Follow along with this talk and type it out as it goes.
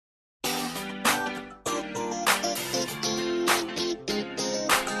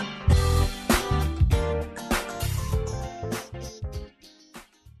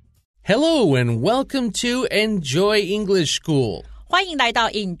Hello and welcome to Enjoy English School. 欢迎来到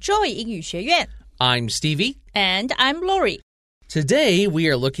Enjoy 英语学院。 I'm Stevie. And I'm Laurie. Today we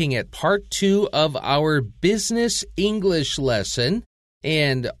are looking at part 2 of our business English lesson,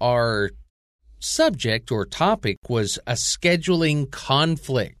 and our subject or topic was a scheduling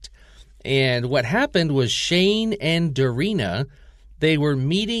conflict. And what happened was Shane and Darina, they were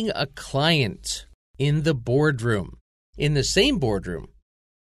meeting a client in the boardroom, in the same boardroom.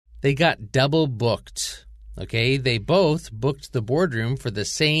 They got double booked. Okay, they both booked the boardroom for the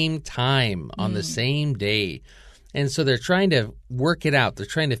same time on the same day. And so they're trying to work it out. They're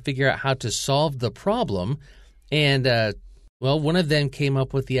trying to figure out how to solve the problem. And, one of them came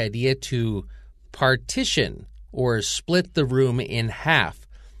up with the idea to partition or split the room in half.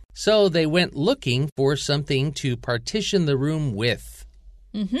 So they went looking for something to partition the room with.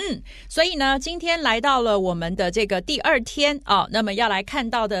 所以呢，今天来到了我们的这个第2天啊，那么要来看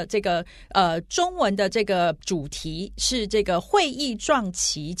到的这个中文的这个主题是这个会议撞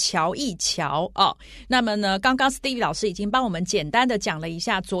期乔一乔啊。那么呢，刚刚 Stevie 老师已经帮我们简单的讲了一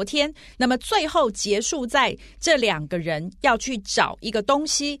下昨天，那么最后结束在这2个人要去找一个东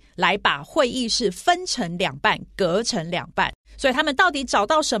西来把会议室分成2半，隔成2半。所以他们到底找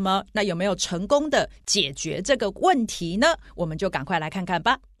到什么？那有没有成功的解决这个问题呢？我们就赶快来看看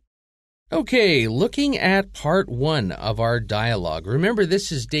吧。Okay, looking at part 1 of our dialogue. Remember,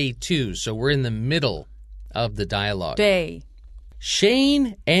 this is day 2, so we're in the middle of the dialogue. 对。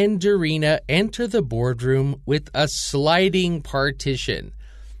 Shane and Darina enter the boardroom with a sliding partition.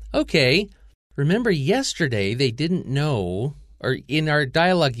 Okay, remember yesterday they didn't know, or in our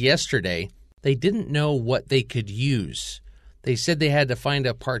dialogue yesterday, they didn't know what they could use.They said they had to find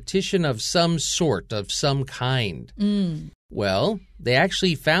a partition of some sort, of some kind. Well, they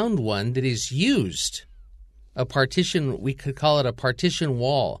actually found one that is used. A partition, we could call it a partition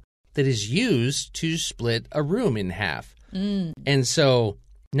wall, that is used to split a room in half. And so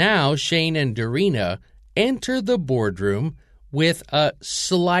now Shane and Darina enter the boardroom with a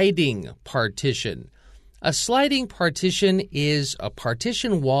sliding partition. A sliding partition is a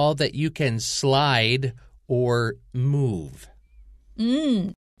partition wall that you can slide or move.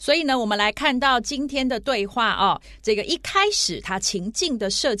 所以呢，我们来看到今天的对话哦。这个一开始他情境的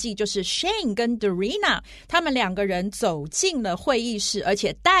设计就是 Shane 跟 Darina 他们2个人走进了会议室，而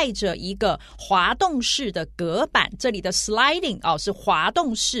且带着一个滑动式的隔板。这里的 sliding 是滑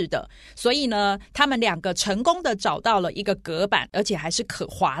动式的，所以呢，他们2个成功的找到了一个隔板，而且还是可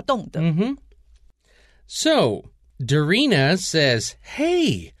滑动的。So, Darina says,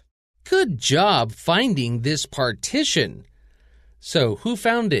 "Hey, good job finding this partition."So, who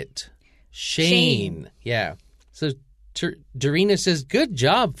found it? Shane. Yeah. So, Darina says, good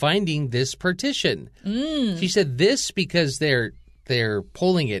job finding this partition. She said this because they're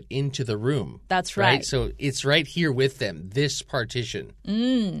pulling it into the room. That's right. So, it's right here with them, this partition.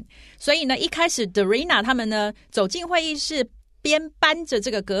 所以呢，一开始 Darina 他们呢走进会议室，边搬着这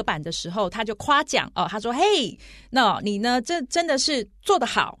个隔板的时候，他就夸奖他说：“嘿，那你呢？这真的是做得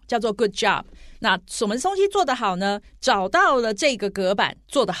好，叫做 good job。那什么东西做得好呢？找到了这个隔板，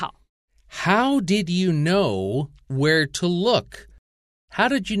做得好。” How did you know where to look? How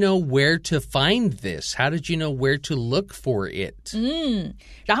did you know where to find this? How did you know where to look for it?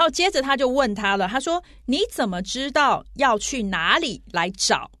 然后接着他就问他了，他说：“你怎么知道要去哪里来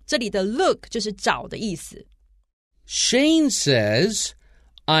找？”这里的 look 就是找的意思。Shane says,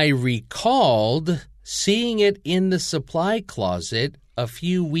 I recalled seeing it in the supply closet a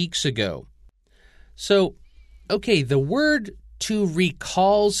few weeks ago. So, okay, the word to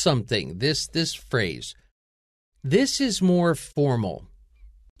recall something, this phrase, this is more formal,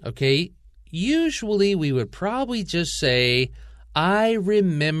 okay? Usually we would probably just say, I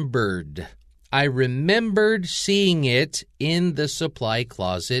remembered seeing it in the supply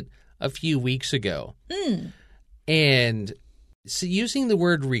closet a few weeks ago. And so using the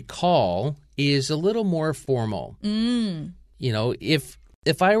word recall is a little more formal. You know, if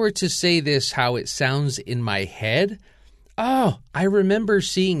I were to say this how it sounds in my head, I remember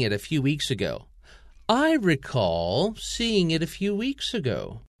seeing it a few weeks ago. I recall seeing it a few weeks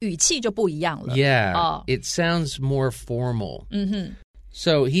ago. 语气就不一样了。Yeah, it sounds more formal.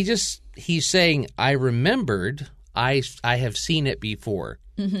 So he's saying, I remembered, I have seen it before.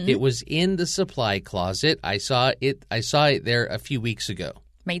 It was in the supply closet. I saw it there a few weeks ago.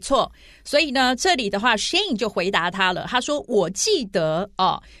 没错，所以呢，这里的话 Shane 就回答他了，他说我记得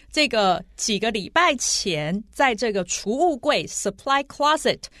这个几个礼拜前在这个储物柜 supply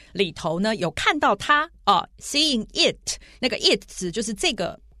closet 里头呢有看到他seeing it， 那个 it 指就是这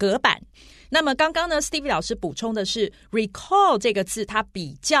个隔板。那么刚刚呢 Stevie 老师补充的是 recall 这个字它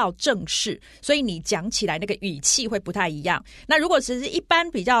比较正式，所以你讲起来那个语气会不太一样。那如果只是一般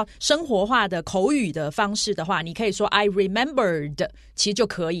比较生活化的口语的方式的话，你可以说 I remembered 其实就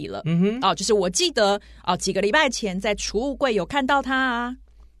可以了。就是我记得几个礼拜前在储物柜有看到它啊。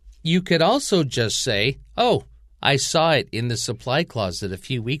You could also just say, oh, I saw it in the supply closet a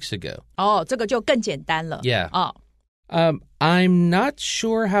few weeks ago. 这个就更简单了。Yeah. I'm not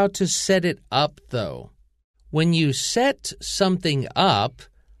sure how to set it up, though. When you set something up,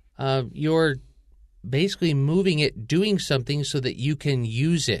 you're basically moving it, doing something so that you can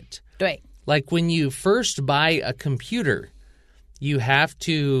use it. 对。Like when you first buy a computer, you have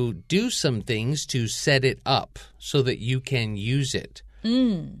to do some things to set it up so that you can use it.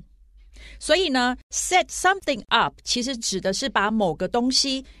 所以呢 set something up 其实指的是把某个东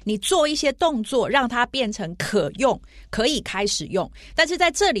西你做一些动作让它变成可用，可以开始用。但是在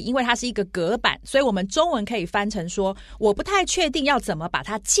这里因为它是一个隔板，所以我们中文可以翻成说我不太确定要怎么把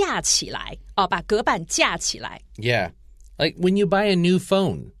它架起来，把隔板架起来。 Yeah, like when you buy a new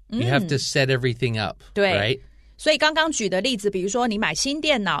phone, you have to set everything up, 对 right?所以刚刚举的例子，比如说你买新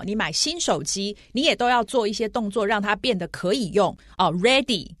电脑，你买新手机，你也都要做一些动作让它变得可以用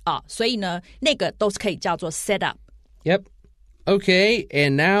ready 所以呢那个都是可以叫做 set up. Yep. Okay,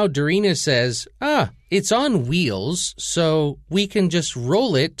 and now Dorina says, it's on wheels, so we can just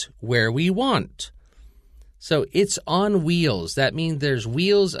roll it where we want. So it's on wheels. That means there's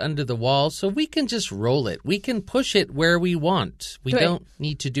wheels under the wall, so we can just roll it. We can push it where we want. We don't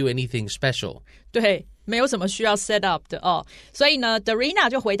need to do anything special. 对，没有什么需要 set up 的所以呢 Dorina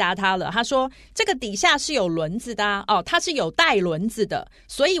就回答他了，他说这个底下是有轮子的它是有带轮子的，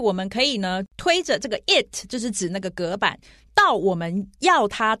所以我们可以呢推着这个 it 就是指那个隔板到我们要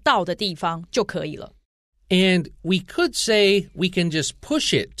它到的地方就可以了。 And we could say we can just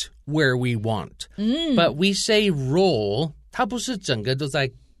push it where we want. But we say roll, 它不是整个都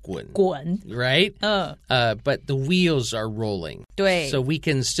在滚 right? But the wheels are rolling. 对 So we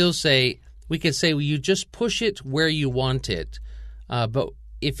can still say, we could say you just push it where you want it. But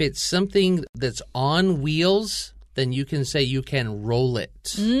if it's something that's on wheels, then you can say you can roll it.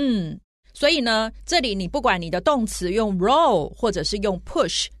 所以呢这里你不管你的动词用 roll 或者是用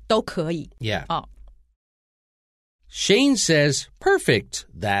push 都可以。 Yeah. Shane says, perfect.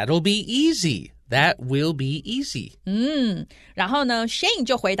 That'll be easy. That will be easy. 然后呢 Shane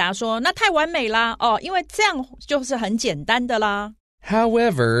就回答说那太完美啦因为这样就是很简单的啦。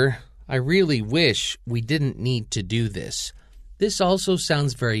 However, I really wish we didn't need to do this. This also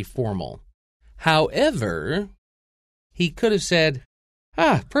sounds very formal. However, he could have said,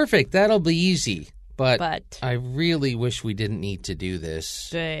 perfect, that'll be easy. But I really wish we didn't need to do this.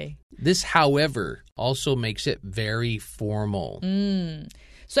 对 This, however, also makes it very formal.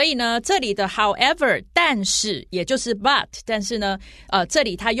 所以呢这里的 however 但是也就是 but 但是呢这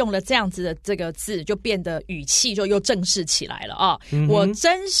里他用了这样子的这个字就变得语气就又正式起来了我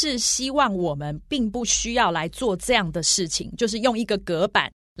真是希望我们并不需要来做这样的事情，就是用一个隔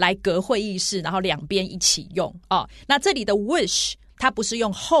板来隔会议室然后两边一起用那这里的 wish 它不是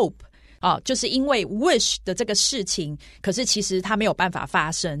用 hope就是因为 wish 的这个事情可是其实它没有办法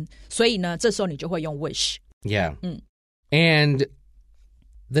发生，所以呢这时候你就会用 wish. Yeah. And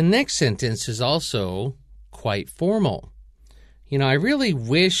the next sentence is also quite formal. I really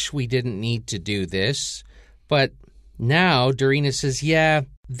wish we didn't need to do this, but now Dorina says, yeah,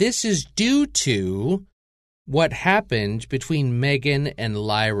 this is due to what happened between Megan and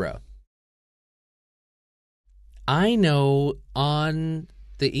Lyra. I know on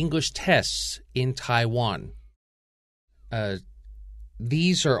the English tests in Taiwan,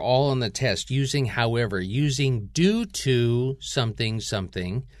 these are all on the test using however, using due to something,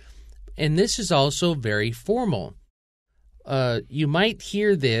 something. And this is also very formal. You might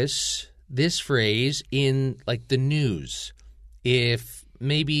hear this phrase in like the news. If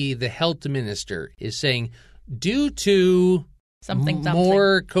maybe the health minister is saying, due to something.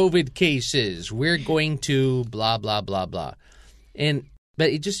 more COVID cases, we're going to blah, blah, blah, blah. But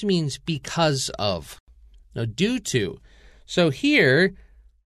it just means because of. No, due to. So here,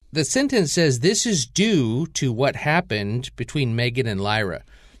 the sentence says, this is due to what happened between Megan and Lyra.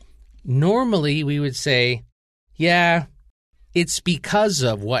 Normally, we would say, yeah, it's because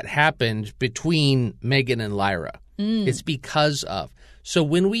of what happened between Megan and Lyra. It's because of. So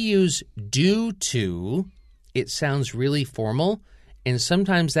when we use due to, it sounds really formal, and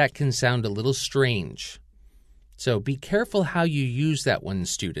sometimes that can sound a little strange. So be careful how you use that one,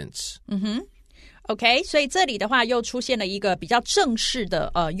 students. OK， 所以这里的话又出现了一个比较正式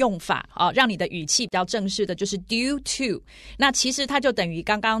的用法让你的语气比较正式的就是 due to。那其实它就等于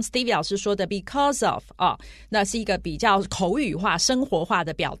刚刚 Stevie 老师说的 because of 那是一个比较口语化、生活化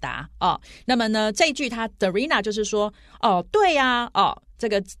的表达那么呢，这一句它 Darina 就是说对呀这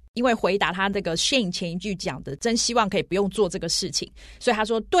个因为回答他那个 Shane 前一句讲的，真希望可以不用做这个事情，所以他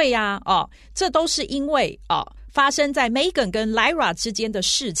说对呀这都是因为发生在 Megan 跟 Lyra 之间的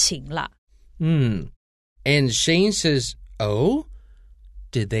事情啦。And Shane says, oh,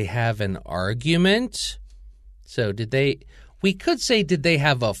 did they have an argument? So we could say did they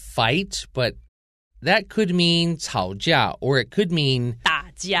have a fight, but that could mean 吵架 or it could mean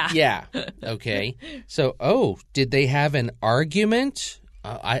打架. Yeah, okay. So, did they have an argument?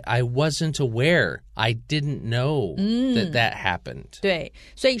 I wasn't aware. I didn't know that happened. 对，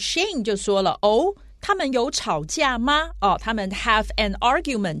所以 Shane 就说了他们有吵架吗？他们 have an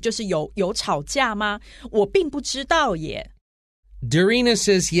argument 就是有吵架吗？我并不知道耶。Darina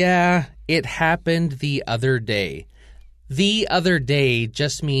says, yeah, it happened the other day. The other day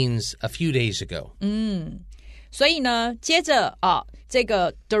just means a few days ago. 所以呢，接着这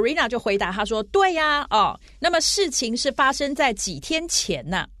个 Darina 就回答他说，对呀那么事情是发生在几天前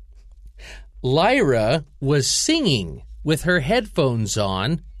呢Lyra was singing with her headphones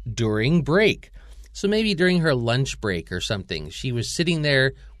on during break.So maybe during her lunch break or something, she was sitting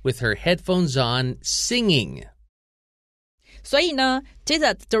there with her headphones on singing. 所以呢，接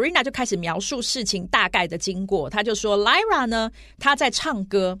着 Darina 就开始描述事情大概的经过。他就说 Lyra 呢，她在唱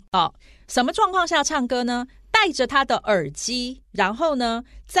歌什么状况下唱歌呢？戴着她的耳机，然后呢，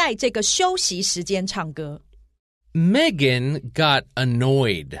在这个休息时间唱歌。Megan got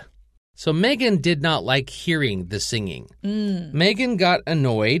annoyed.So Megan did not like hearing the singing. Megan got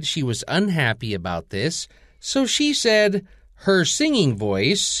annoyed. She was unhappy about this. So she said her singing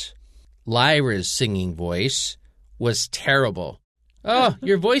voice, Lyra's singing voice, was terrible. Oh,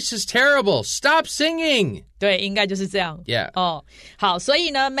 your voice is terrible. Stop singing. 对，应该就是这样。Yeah. 好，所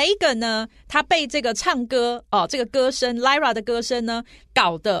以呢 Megan 呢，她被这个唱歌这个歌声 Lyra 的歌声呢，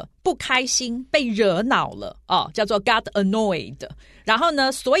搞得不开心，被惹恼了叫做 got annoyed。然后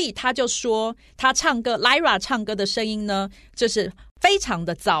呢，所以他就说他唱歌 Lyra 唱歌的声音呢，就是非常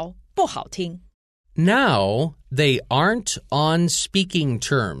的糟，不好听。Now they aren't on speaking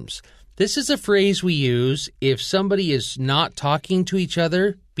terms. This is a phrase we use if somebody is not talking to each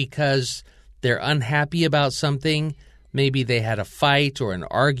other because they're unhappy about something. Maybe they had a fight or an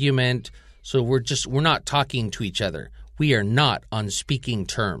argument. So we're not talking to each other. We are not on speaking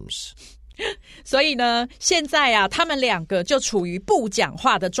terms. 所以呢，现在他们两个就处于不讲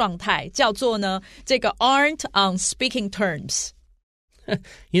话的状态，叫做呢这个 aren't on speaking terms.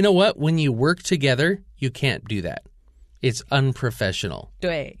 You know what? When you work together, you can't do that. It's unprofessional.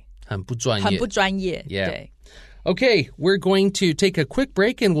 对，很不专业。很不专业。Yeah. 对。Okay, we're going to take a quick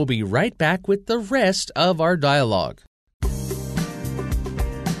break and we'll be right back with the rest of our dialogue.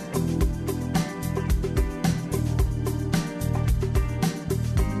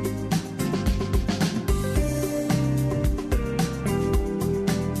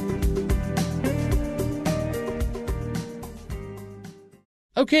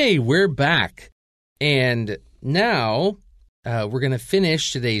 Okay, we're back. And now we're going to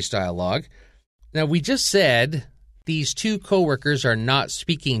finish today's dialogue. Now, we just said these two coworkers are not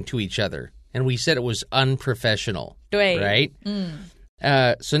speaking to each other. And we said it was unprofessional. 对 Right?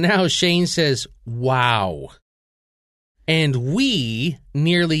 So now Shane says, wow. And we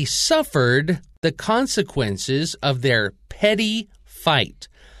nearly suffered the consequences of their petty fight.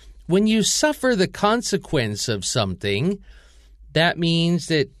 When you suffer the consequence of something, that means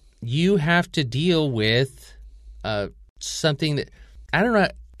that you have to deal with something that, I don't know,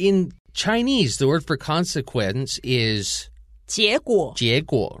 in Chinese, the word for consequence is 结果 结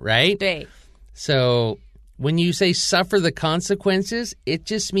果, right? 对 So when you say suffer the consequences, it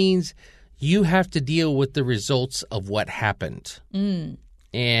just means you have to deal with the results of what happened.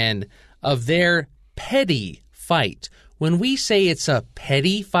 And of their petty fight. When we say it's a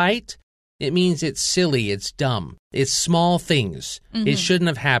petty fight, it means it's silly, it's dumb, it's small things. It shouldn't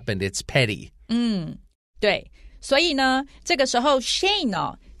have happened, it's petty. 对，所以呢，这个时候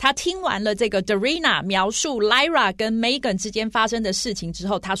Shane 他听完了这个 Darina 描述 Lyra 跟 Megan 之间发生的事情之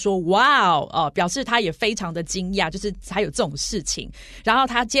后，他说哇表示他也非常的惊讶，就是还有这种事情。然后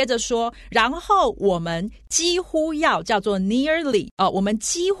他接着说，然后我们几乎要叫做 nearly 我们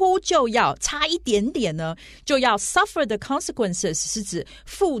几乎就要差一点点呢，就要 suffer the consequences 是指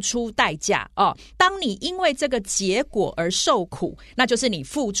付出代价当你因为这个结果而受苦，那就是你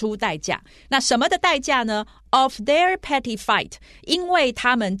付出代价。那什么的代价呢 of their petty fight， 因为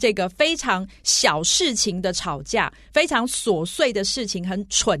他们这个非常小事情的吵架，非常琐碎的事情，很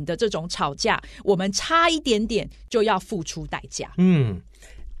蠢的这种吵架，我们差一点点就要付出代价。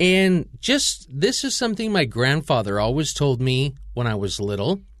And just, this is something my grandfather always told me when I was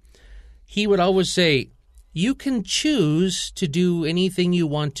little. He would always say, you can choose to do anything you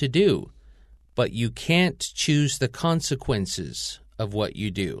want to do, but you can't choose the consequences of what you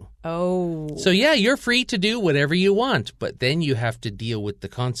do. Oh. So yeah, you're free to do whatever you want, but then you have to deal with the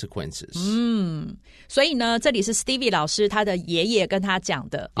consequences. 所以呢，这里是 Stevie 老师他的爷爷跟他讲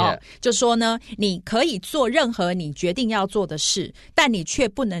的就说呢，你可以做任何你决定要做的事，但你却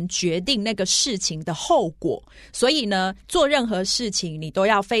不能决定那个事情的后果。所以呢，做任何事情你都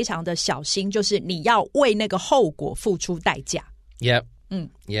要非常的小心，就是你要为那个后果付出代价。Yep.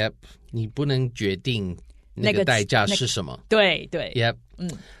 Yep. 你不能决定那个代价是什么。对对。Yep.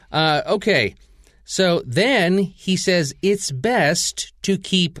 Okay. So then he says it's best to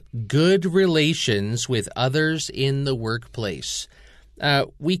keep good relations with others in the workplace.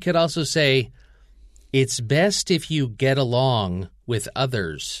 We could also say it's best if you get along with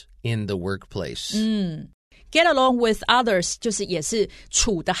others in the workplace. Get along with others 就是也是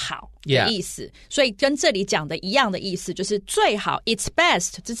处得好的意思，所以跟这里讲的一样的意思，就是最好 it's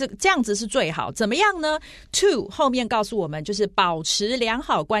best 这样子是最好。怎么样呢？ To 后面告诉我们就是保持良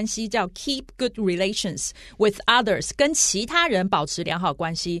好关系，叫 keep good relations with others， 跟其他人保持良好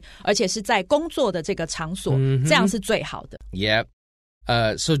关系，而且是在工作的这个场所，这样是最好的。Yep.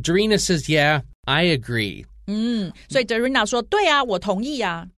 So Darina says, yeah, I agree. 所以 Darina 说，对啊，我同意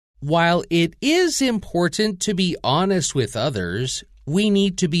啊。While it is important to be honest with others, we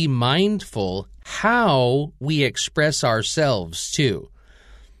need to be mindful how we express ourselves too.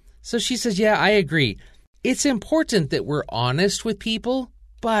 So she says, yeah, I agree. It's important that we're honest with people,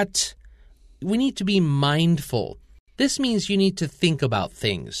 but we need to be mindful. This means you need to think about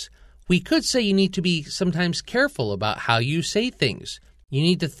things. We could say you need to be sometimes careful about how you say things. You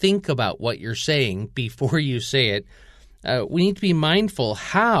need to think about what you're saying before you say it. We need to be mindful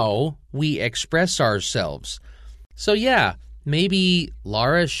how we express ourselves. So yeah, maybe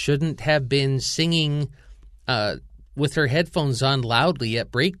Laura shouldn't have been singing with her headphones on loudly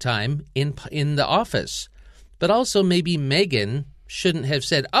at break time in the office. But also maybe Megan shouldn't have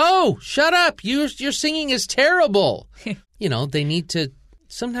said, "Oh, shut up! Your singing is terrible." You know,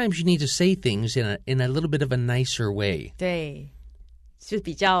 sometimes you need to say things in a little bit of a nicer way. 对。就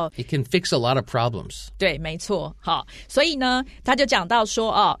比较 It can fix a lot of problems. 对，没错。好，所以呢，他就讲到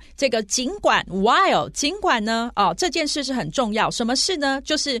说这个尽管呢这件事是很重要。什么事呢？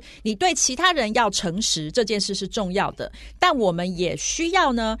就是你对其他人要诚实，这件事是重要的。但我们也需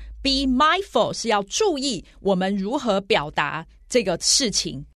要呢 be mindful 是要注意我们如何表达这个事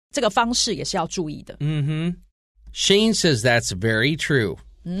情，这个方式也是要注意的。Shane says that's very true.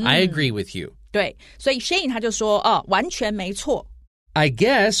 I agree with you. 对，所以 Shane 他就说完全没错。I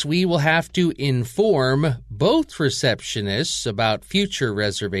guess we will have to inform both receptionists about future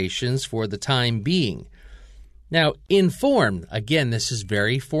reservations for the time being. Now, inform, again, this is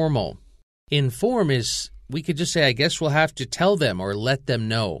very formal. Inform is, we could just say, I guess we'll have to tell them or let them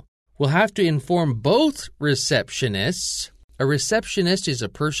know. We'll have to inform both receptionists. A receptionist is a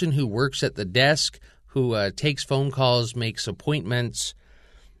person who works at the desk, who takes phone calls, makes appointments,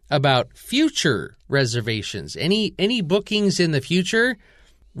 about future reservations. Any bookings in the future,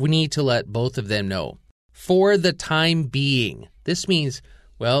 we need to let both of them know. For the time being. This means,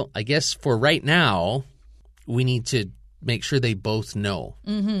 well, I guess for right now, we need to make sure they both know.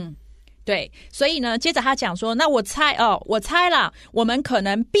 对，所以呢，接着他讲说，那我猜啦，我们可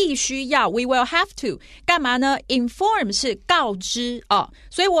能必须要 we will have to 干嘛呢？ inform 是告知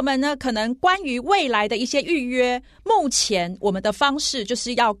所以我们呢可能关于未来的一些预约，目前我们的方式就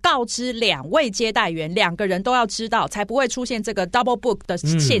是要告知2位接待员，2个人都要知道，才不会出现这个 double book 的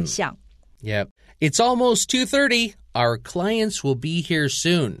现象。Yep. It's almost 2:30. Our clients will be here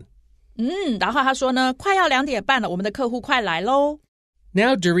soon. 然后他说呢，快要2点半了，我们的客户快来咯。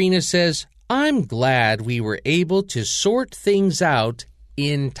Now Darina says, I'm glad we were able to sort things out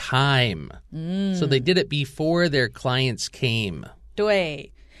in time. So they did it before their clients came.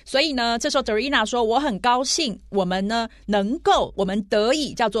 对，所以呢，这时候 Darina 说，我很高兴我们呢我们得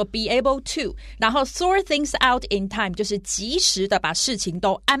以叫做 be able to， 然后 sort things out in time 就是及时的把事情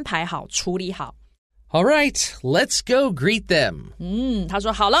都安排好，处理好。All right, let's go greet them. 他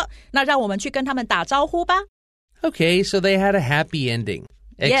说好了，那让我们去跟他们打招呼吧。Okay, so they had a happy ending,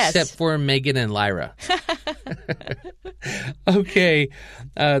 except Yes. for Megan and Lyra. Okay,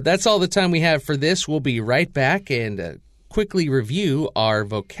 that's all the time we have for this. We'll be right back and quickly review our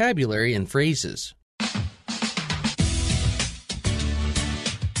vocabulary and phrases.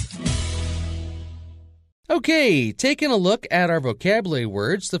 Okay, taking a look at our vocabulary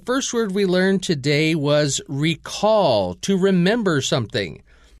words, the first word we learned today was recall, to remember something.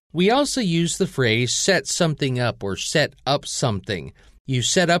 We also use the phrase set something up or set up something. You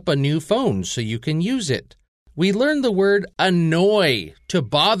set up a new phone so you can use it. We learned the word annoy, to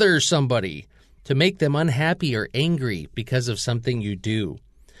bother somebody, to make them unhappy or angry because of something you do.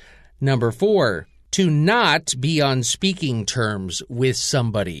 Number 4, to not be on speaking terms with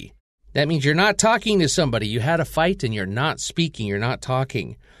somebody. That means you're not talking to somebody. You had a fight and you're not speaking, you're not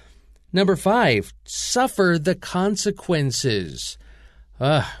talking. Number 5, suffer the consequences.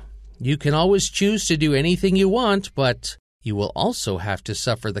 You can always choose to do anything you want, but you will also have to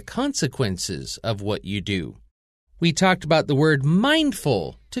suffer the consequences of what you do. We talked about the word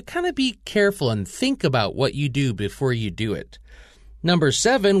mindful, to kind of be careful and think about what you do before you do it. Number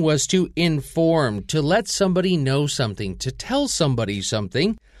 7 was to inform, to let somebody know something, to tell somebody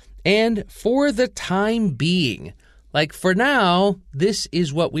something. And for the time being, like for now, this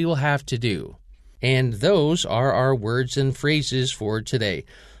is what we will have to do. And those are our words and phrases for today.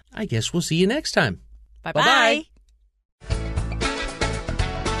 I guess we'll see you next time. Bye-bye.